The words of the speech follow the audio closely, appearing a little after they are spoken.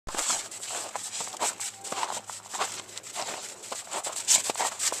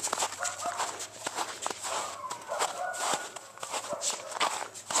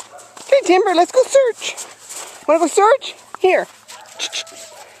Timber, let's go search. Want to go search? Here.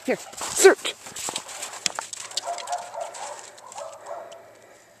 Here, search.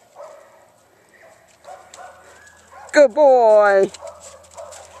 Good boy.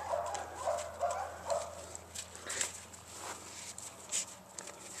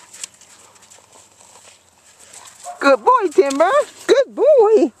 Good boy, Timber. Good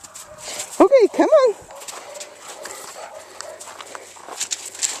boy. Okay, come on.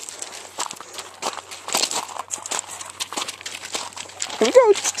 Here we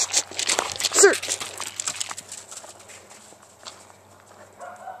go. Search.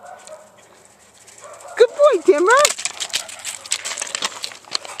 Good boy, Timber.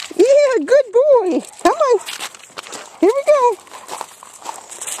 Yeah, good boy. Come on. Here we go.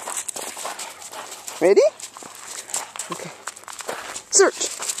 Ready? Okay. Search.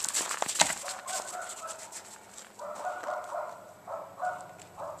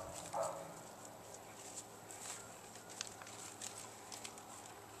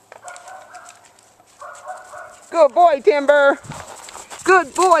 Good boy, Timber.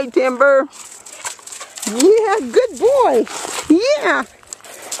 Good boy, Timber. Yeah, good boy. Yeah.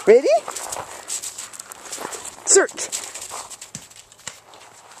 Ready? Search.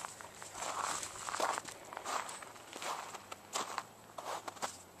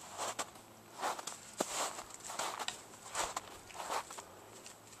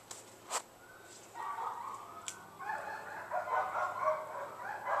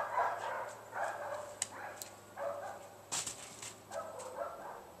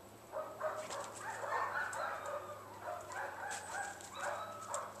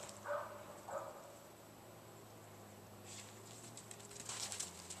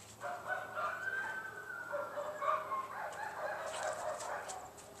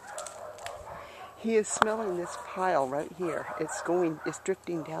 He is smelling this pile right here. It's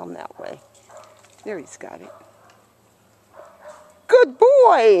drifting down that way. There, he's got it. Good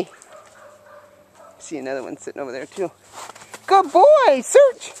boy! See another one sitting over there too. Good boy!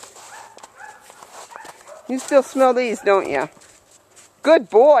 Search! You still smell these, don't you? Good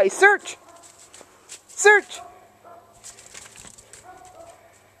boy! Search! Search!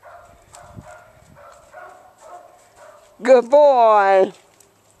 Good boy!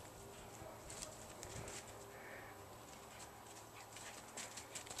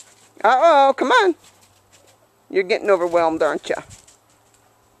 Uh-oh, come on. You're getting overwhelmed, aren't you?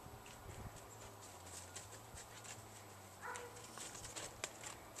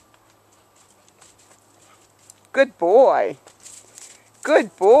 Good boy.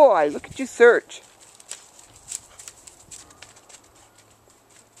 Good boy. Look at you search.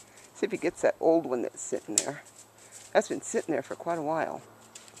 See if he gets that old one that's sitting there. That's been sitting there for quite a while.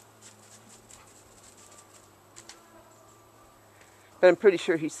 But I'm pretty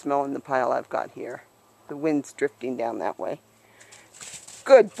sure he's smelling the pile I've got here. The wind's drifting down that way.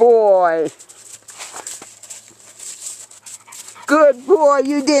 Good boy. Good boy.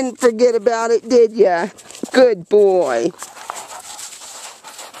 You didn't forget about it, did ya? Good boy.